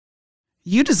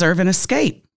You deserve an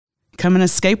escape. Come and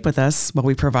escape with us while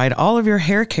we provide all of your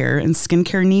hair care and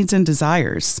skincare needs and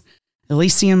desires.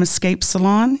 Elysium Escape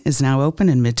Salon is now open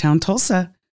in Midtown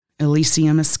Tulsa.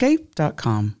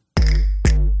 ElysiumEscape.com.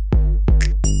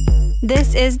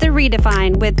 This is The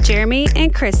Redefine with Jeremy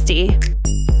and Christy.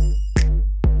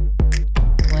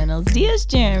 Buenos dias,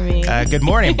 Jeremy. Good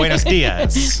morning. Buenos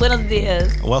dias. Buenos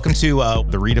dias. Welcome to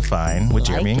The Redefine with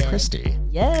Jeremy and Christy.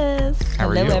 Yes. How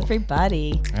are you? Hello,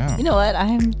 everybody. Yeah. You know what?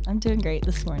 I'm doing great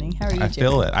this morning. How are you, I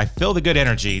feel Jeremy? it. I feel the good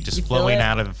energy just flowing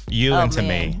out of you into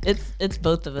me. It's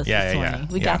both of us this morning.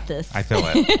 We got this. I feel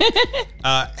it.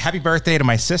 Happy birthday to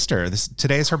my sister.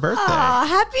 Today is her birthday. Oh,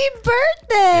 happy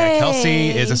birthday. Yeah, Kelsey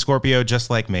is a Scorpio just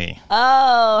like me.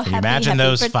 Oh, Can you imagine happy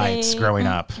those birthday. Fights growing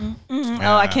up?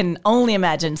 Oh, I can only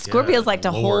imagine. Scorpios like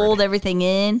to Lord. hold everything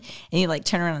in, and you like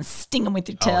turn around and sting them with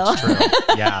your tail. Oh, it's true.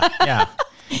 Yeah.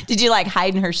 Did you like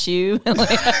hide in her shoe?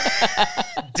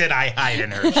 Did I hide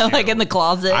in her shoe? Like in the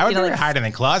closet? I would never hide in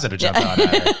the closet or jump out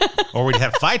at her. Or we'd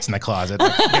have fights in the closet.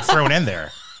 Like, get thrown in there.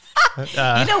 You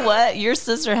know what? Your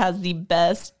sister has the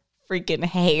best freaking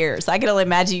hair. So I can only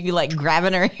imagine you like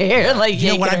grabbing her hair. Like, you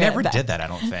know what? I never did that, I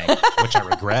don't think, which I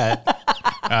regret.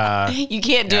 You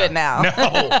can't do it now.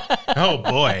 No. Oh,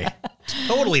 boy.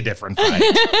 Totally different fight.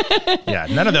 Yeah,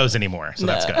 none of those anymore. So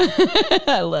that's good.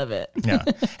 I love it. Yeah.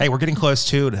 Hey, we're getting close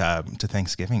to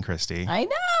Thanksgiving, Christy. I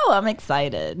know. I'm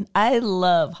excited. I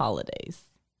love holidays.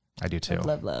 I do too.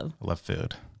 Love. I love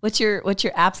food. What's your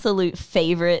absolute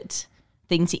favorite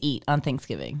thing to eat on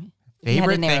Thanksgiving?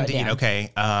 Favorite thing to eat?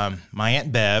 Okay. My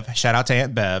Aunt Bev, shout out to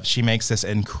Aunt Bev. She makes this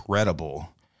incredible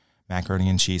macaroni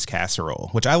and cheese casserole,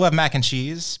 which I love mac and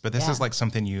cheese, but this is like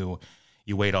something you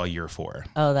wait all year for.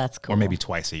 Oh, that's cool. Or maybe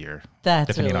twice a year. That's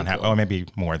depending really on how. cool. Oh, maybe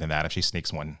more than that if she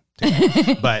sneaks one.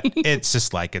 But it's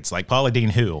just like Paula Deen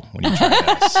Who when you try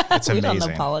this. It's We amazing. don't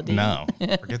know Paula Deen. No,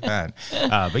 forget that.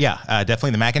 But yeah,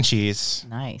 definitely the mac and cheese.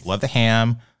 Nice. Love the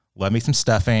ham. Love me some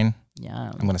stuffing. Yeah.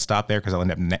 I'm going to stop there because I'll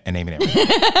end up naming everything.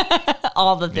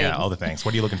 All the things. Yeah, all the things.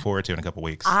 What are you looking forward to in a couple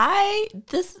weeks?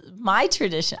 My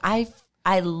tradition. I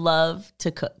love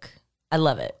to cook. I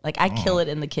love it. Like I kill it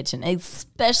in the kitchen,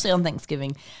 especially on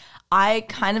Thanksgiving. I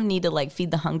kind of need to like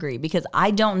feed the hungry because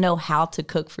I don't know how to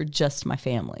cook for just my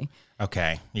family.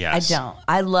 Okay. Yes. I don't.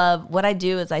 I love what I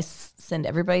do is I send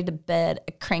everybody to bed.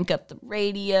 I crank up the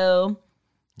radio.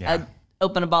 Yeah. I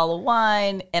open a bottle of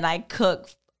wine and I cook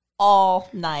all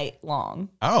night long.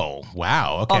 Oh,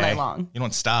 wow. Okay. All night long. You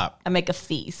don't stop. I make a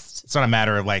feast. It's not a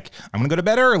matter of like, I'm going to go to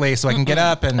bed early so I can get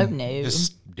up and no.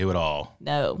 just do it all.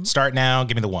 No. Start now.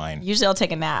 Give me the wine. Usually I'll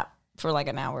take a nap for like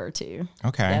an hour or two.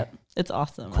 Okay. Yep. It's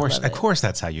awesome. Of course,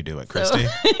 that's how you do it, Christy.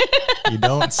 You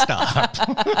don't stop.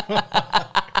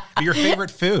 Your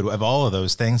favorite food of all of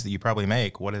those things that you probably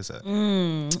make, what is it?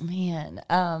 Man,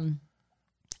 I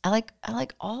like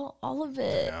all of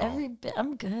it. Every bit.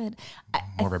 I'm good.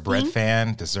 More of a bread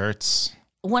fan, desserts.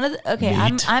 One of the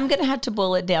Meat. I'm gonna have to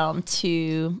boil it down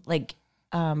to like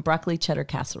broccoli cheddar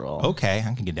casserole. Okay,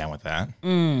 I can get down with that.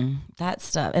 That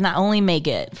stuff, and I only make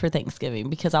it for Thanksgiving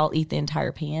because I'll eat the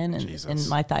entire pan, and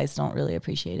my thighs don't really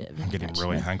appreciate it. I'm getting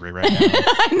really hungry right now.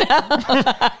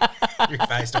 I know. Your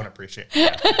thighs don't appreciate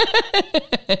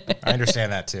it. I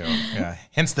understand that too. Yeah.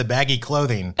 Hence the baggy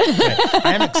clothing.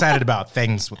 I am excited about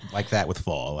things like that with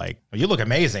fall. Like, you look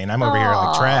amazing. I'm over here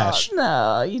like trash.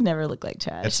 No, you never look like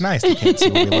trash. It's nice you can't see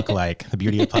what we look like. The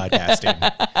beauty of podcasting.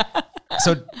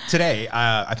 So today,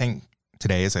 I think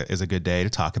today is a good day to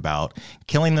talk about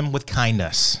killing them with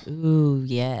kindness. Ooh,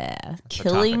 yeah.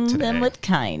 Killing them with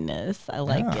kindness. I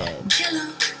like it.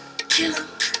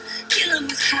 Kill 'em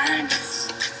with kindness.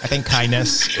 I think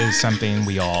kindness is something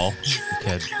we all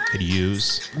could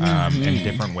use in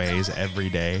different ways every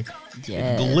day.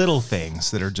 Yes. The little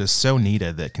things that are just so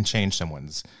needed that can change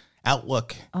someone's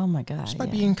outlook. Oh my God. Just by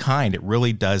being kind, it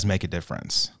really does make a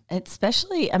difference.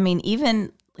 Especially, I mean,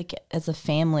 even like as a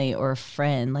family or a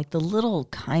friend, like the little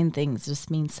kind things just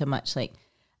mean so much. Like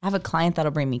I have a client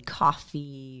that'll bring me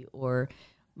coffee, or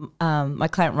my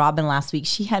client Robin last week,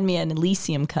 she had me an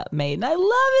Elysium cup made, and I love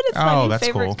it. It's my new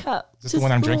favorite cool. cup. Is this the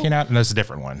one I'm drinking out? No, it's a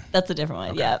different one. That's a different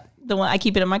one. Okay. Yeah, the one I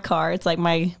keep it in my car. It's like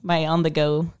my on the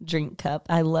go drink cup.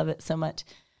 I love it so much.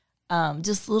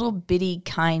 Just little bitty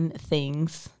kind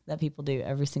things that people do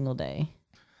every single day.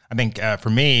 I think for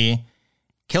me,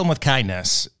 kill them with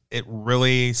kindness. It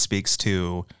really speaks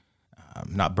to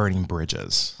not burning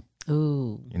bridges.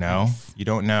 Ooh, you know, nice. You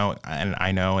don't know, and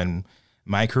I know in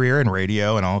my career in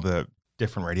radio and all the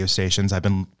different radio stations I've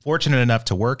been fortunate enough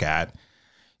to work at,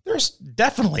 there's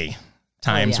definitely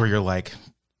times where you're like,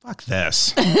 fuck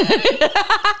this.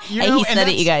 He said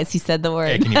it, you guys. He said the word.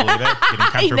 Yeah, can you believe it? Getting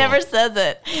comfortable. He never says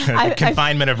it.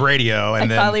 Confinement of radio. And I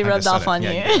then finally rubbed just off said on it.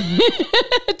 you. Yeah,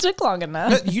 It took long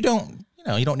enough. But you don't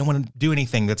want to do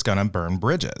anything that's going to burn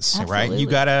bridges, right?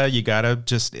 Absolutely. You gotta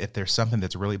just, if there's something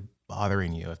that's really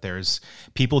bothering you, if there's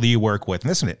people that you work with, and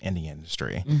this is in the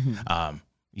industry,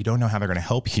 you don't know how they're going to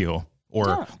help you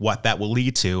or what that will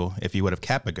lead to if you would have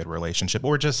kept a good relationship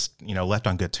or just, left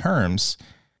on good terms.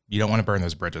 You don't want to burn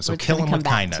those bridges. So kill them with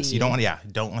kindness. You don't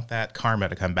want that karma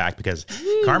to come back because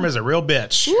karma is a real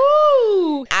bitch.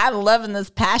 Woo! I'm loving this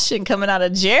passion coming out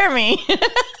of Jeremy.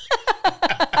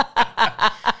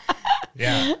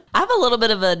 Yeah. I have a little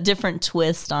bit of a different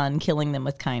twist on killing them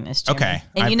with kindness, Jeremy. Okay.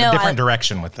 And a different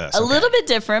direction with this. A little bit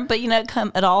different, but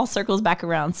it all circles back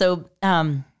around. So,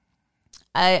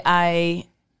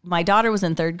 my daughter was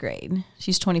in third grade.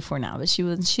 She's 24 now, but she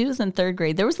was in third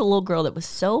grade. There was a little girl that was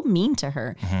so mean to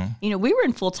her. We were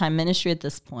in full-time ministry at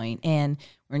this point, and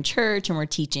we're in church and we're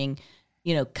teaching,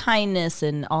 kindness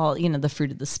and all, the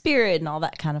fruit of the spirit and all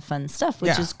that kind of fun stuff,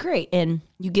 which is great. And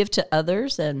you give to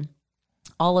others and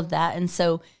all of that. And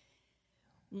so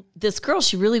this girl,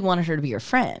 she really wanted her to be her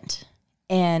friend.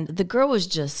 And the girl was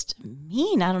just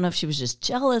mean. I don't know if she was just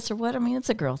jealous or what. I mean, it's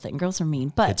a girl thing. Girls are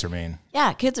mean. But kids are mean.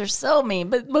 Yeah, kids are so mean,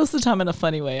 but most of the time in a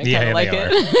funny way. I kind of like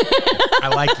it. I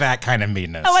like that kind of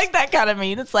meanness. I like that kind of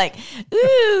mean. It's like,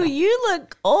 ooh, you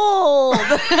look old.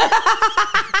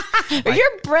 Or your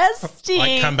breasts stink.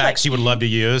 Like comebacks she would love to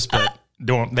use, but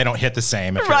they don't hit the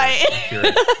same if you're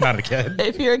not a kid.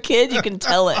 If you're a kid, you can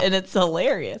tell it, and it's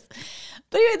hilarious.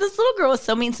 But anyway, this little girl was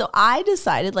so mean. So I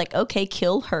decided, okay,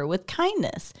 kill her with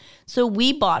kindness. So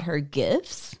we bought her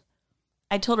gifts.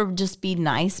 I told her just be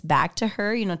nice back to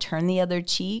her, turn the other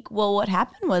cheek. Well, what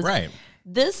happened was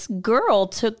this girl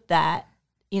took that,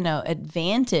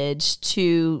 advantage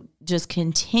to just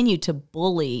continue to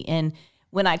bully. And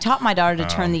when I taught my daughter to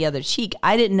turn the other cheek,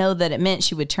 I didn't know that it meant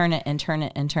she would turn it and turn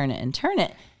it and turn it and turn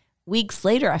it. Weeks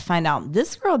later, I find out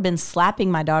this girl had been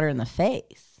slapping my daughter in the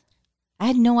face. I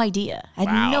had no idea.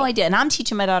 And I'm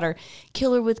teaching my daughter,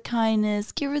 kill her with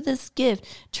kindness, give her this gift,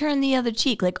 turn the other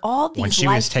cheek, all these life lessons. When she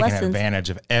was taking advantage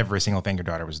of every single thing your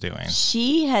daughter was doing.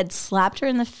 She had slapped her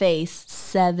in the face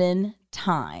 7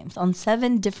 times on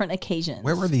 7 different occasions.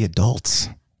 Where were the adults?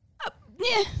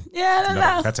 I don't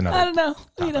know. That's another. I don't know.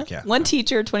 Topic, one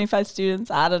teacher, 25 students.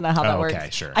 I don't know how that works.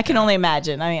 Okay, sure. I can only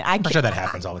imagine. I mean, I'm sure that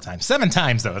happens all the time. 7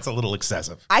 times though, it's a little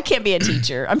excessive. I can't be a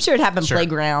teacher. I'm sure it happened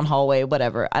playground, hallway,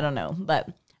 whatever. I don't know, but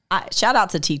shout out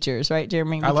to teachers, right,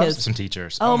 Jeremy? Because, I love some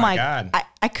teachers. Oh my God.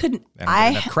 I couldn't.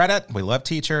 Enough credit. We love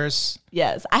teachers.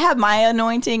 Yes, I have my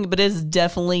anointing, but it's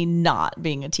definitely not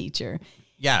being a teacher.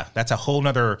 Yeah, that's a whole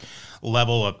nother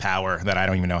level of power that I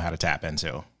don't even know how to tap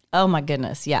into. Oh my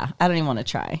goodness. Yeah. I don't even want to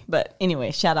try. But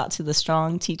anyway, shout out to the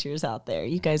strong teachers out there.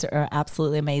 You guys are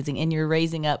absolutely amazing. And you're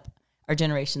raising up our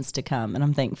generations to come. And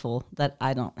I'm thankful that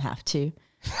I don't have to.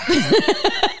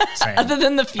 Other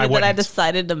than the few that I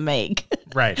decided to make.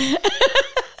 Right.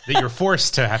 That you're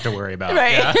forced to have to worry about.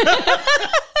 Right. Yeah.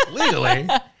 Legally.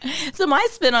 So my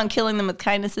spin on killing them with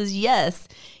kindness is yes,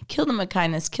 kill them with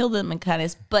kindness,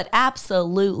 but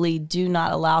absolutely do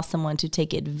not allow someone to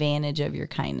take advantage of your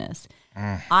kindness.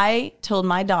 I told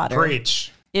my daughter,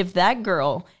 preach. If that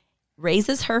girl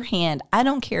raises her hand, I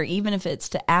don't care, even if it's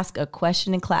to ask a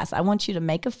question in class, I want you to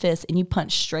make a fist and you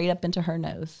punch straight up into her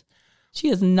nose. She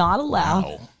is not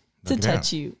allowed to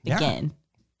touch you again,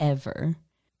 ever.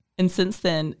 And since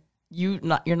then, you're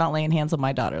not laying hands on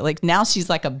my daughter. Now she's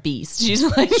like a beast. She's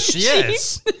like she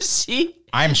is.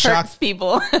 I'm hurts shocked.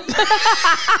 People.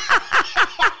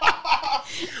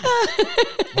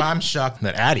 Well, I'm shocked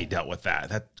that Addie dealt with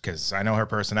that because I know her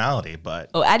personality, but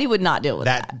Addie would not deal with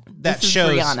that. That this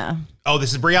shows. is Brianna. Oh,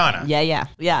 this is Brianna.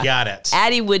 Yeah. Got it.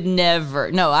 Addie would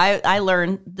never. No, I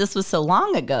learned this was so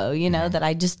long ago, that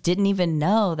I just didn't even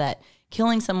know that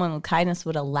killing someone with kindness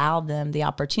would allow them the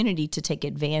opportunity to take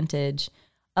advantage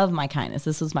of my kindness.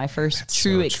 This was my first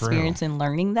true experience in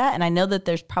learning that. And I know that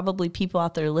there's probably people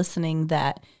out there listening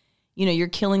that, you're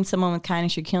killing someone with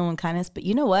kindness, you're killing with kindness, but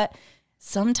you know what?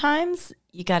 Sometimes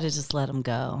you got to just let them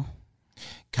go.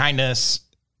 Kindness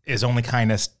is only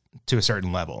kindness to a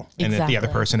certain level. And if the other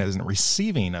person isn't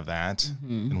receiving of that,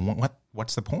 then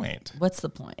what's the point? What's the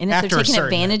point? And if they're taking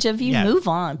advantage of you, move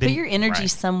on. Put your energy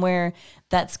somewhere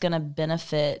that's going to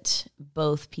benefit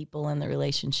both people in the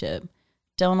relationship.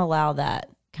 Don't allow that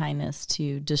kindness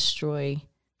to destroy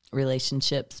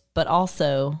relationships, but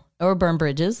also, or burn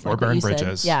bridges. Or burn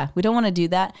bridges. Yeah, we don't want to do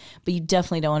that, but you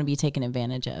definitely don't want to be taken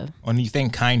advantage of. When you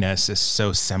think kindness is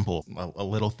so simple, a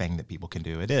little thing that people can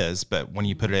do, it is. But when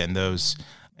you put it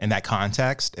in that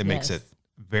context, it makes it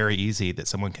very easy that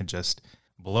someone can just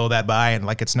blow that by and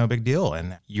like it's no big deal.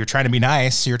 And you're trying to be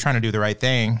nice. You're trying to do the right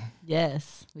thing.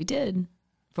 Yes, we did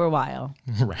for a while.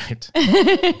 Right.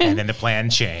 And then the plan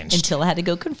changed. Until I had to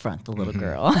go confront the little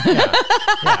girl.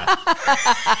 Yeah.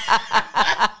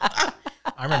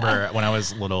 I remember when I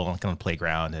was little on the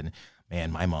playground, and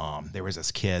man, my mom, there was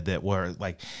this kid that were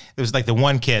like, it was like the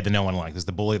one kid that no one liked. It was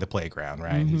the bully of the playground,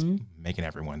 right? He's making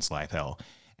everyone's life hell.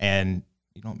 And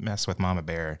you don't mess with Mama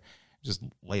Bear. Just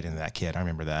laid into that kid. I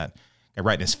remember that. Got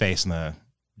right in his face in the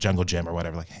jungle gym or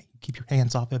whatever. Like, hey, keep your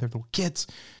hands off other little kids.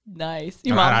 Nice.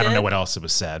 Your mom I don't know what else it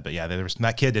was said, but yeah,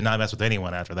 that kid did not mess with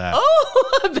anyone after that.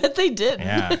 Oh, I bet they didn't.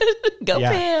 Yeah. Go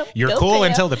Pam. You're Go cool Pam.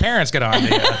 until the parents get on to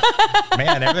you.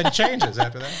 Man, everything changes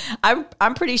after that.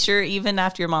 I'm pretty sure even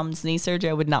after your mom's knee surgery,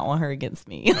 I would not want her against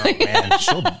me. Oh, man,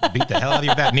 she'll beat the hell out of you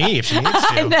with that knee if she needs to.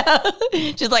 I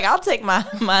know. She's like, I'll take my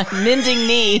mending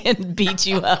knee and beat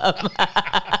you up.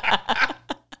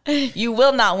 You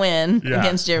will not win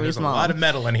against Jeremy's There's mom. a lot of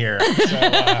metal in here.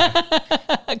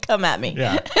 So, come at me.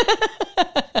 yeah.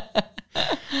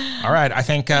 All right. I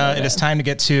think it is time to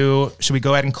get to, should we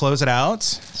go ahead and close it out?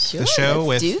 Sure, the show let's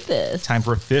with do this. time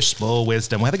for Fishbowl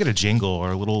Wisdom. We'll have to get a jingle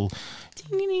or a little,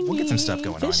 we'll get some stuff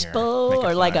going on here. Fishbowl Make it or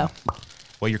fun. like a...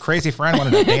 Well, your crazy friend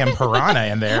wanted a damn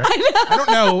piranha in there. I don't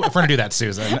know if we're going to do that,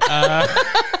 Susan.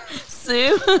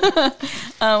 Sue,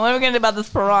 what are we going to do about this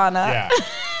piranha?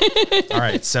 Yeah. All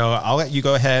right. So I'll let you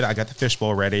go ahead. I got the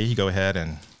fishbowl ready. You go ahead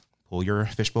and pull your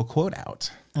fishbowl quote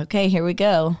out. Okay, here we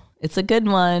go. It's a good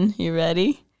one. You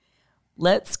ready?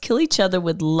 Let's kill each other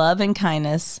with love and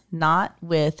kindness, not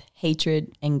with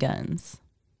hatred and guns.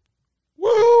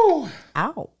 Woo!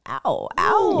 Ow, ow,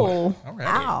 ow, Alrighty.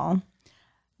 ow.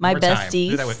 My One more time.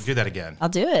 besties. Do that again. I'll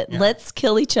do it. Let's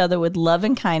kill each other with love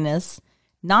and kindness,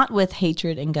 not with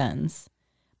hatred and guns.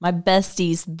 My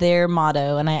besties, their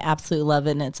motto, and I absolutely love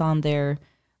it, and it's on their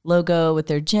logo with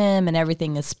their gym, and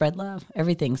everything is spread love.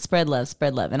 Everything, spread love,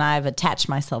 spread love. And I've attached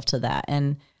myself to that,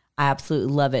 and I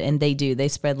absolutely love it. And they do. They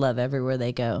spread love everywhere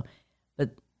they go.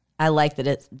 But I like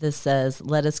that this says,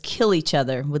 let us kill each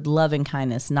other with love and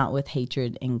kindness, not with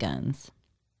hatred and guns.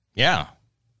 Yeah.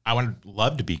 I would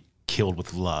love to be killed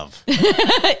with love.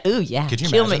 Ooh, yeah. Could you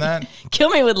kill imagine me. that? Kill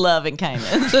me with love and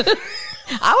kindness.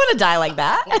 I want to die like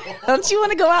that. Don't you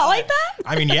want to go out like that?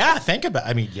 I mean, yeah,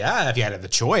 if you had the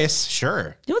choice,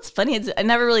 sure. You know what's funny? I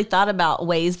never really thought about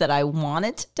ways that I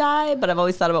wanted to die, but I've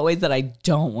always thought about ways that I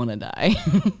don't want to die.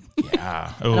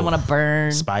 Yeah. I don't want to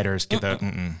burn. Spiders, get that.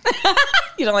 Mm-mm.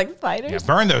 You don't like spiders? Yeah,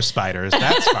 burn those spiders.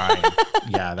 That's fine.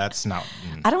 Yeah, that's not.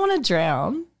 I don't want to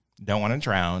drown, Don't want to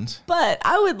drown. but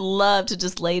I would love to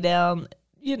just lay down,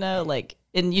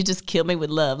 and you just kill me with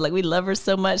love. Like, we love her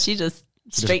so much, she just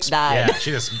straight died. Yeah,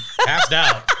 she just passed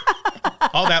out.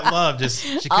 All that love,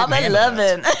 she All couldn't that handle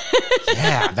it. loving.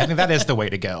 Yeah, that is the way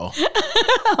to go.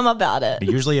 I'm about it.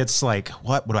 Usually it's like,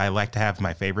 what would I like to have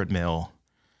my favorite meal?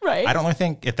 Right? I don't really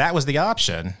think if that was the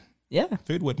option, Yeah,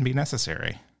 food wouldn't be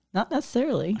necessary. not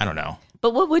necessarily. I don't know.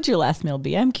 But what would your last meal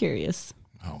be? I'm curious.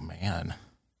 Oh, man.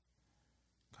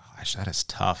 Gosh, that is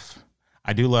tough.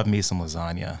 I do love me some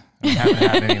lasagna. I haven't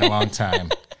had any in a long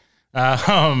time.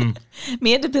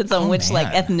 Me, it depends on which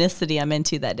man. ethnicity I'm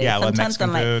into that day. Yeah, I love Sometimes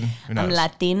Mexican I'm food. Who knows? I'm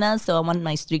Latina, so I want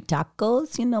my street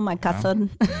tacos. My casa,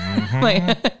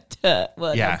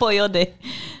 Yeah. pollo de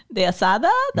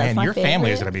asada. That's Man, my your favorite.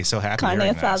 family is going to be so happy Carne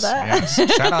hearing this. asada.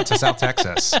 Yes. Shout out to South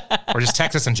Texas, or just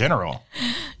Texas in general.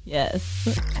 Yes,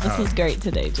 this was great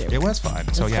today, Jeremy. It was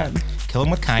fun. So was yeah, fun. kill them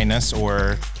with kindness,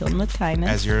 or Kill them with kindness.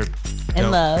 as your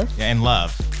And love. Yeah, and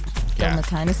love. Kill them Yeah. with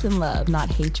kindness and love, not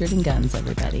hatred and guns.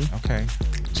 Everybody, Okay.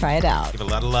 try it out. Give a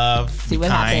lot of love. See be what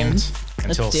kind happens.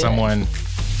 until Let's do it. someone.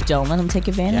 Don't let them take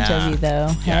advantage Yeah. of you, though.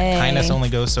 Yeah, Hey. kindness only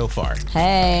goes so far.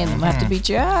 Hey, I'm gonna have to beat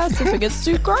your ass if it gets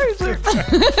too crazy.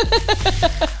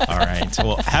 All right.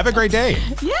 Well, have a great day.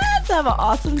 Yes, have an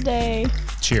awesome day.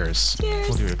 Cheers. Cheers.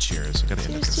 We'll do a cheers. We got to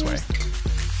end it this Cheers, way.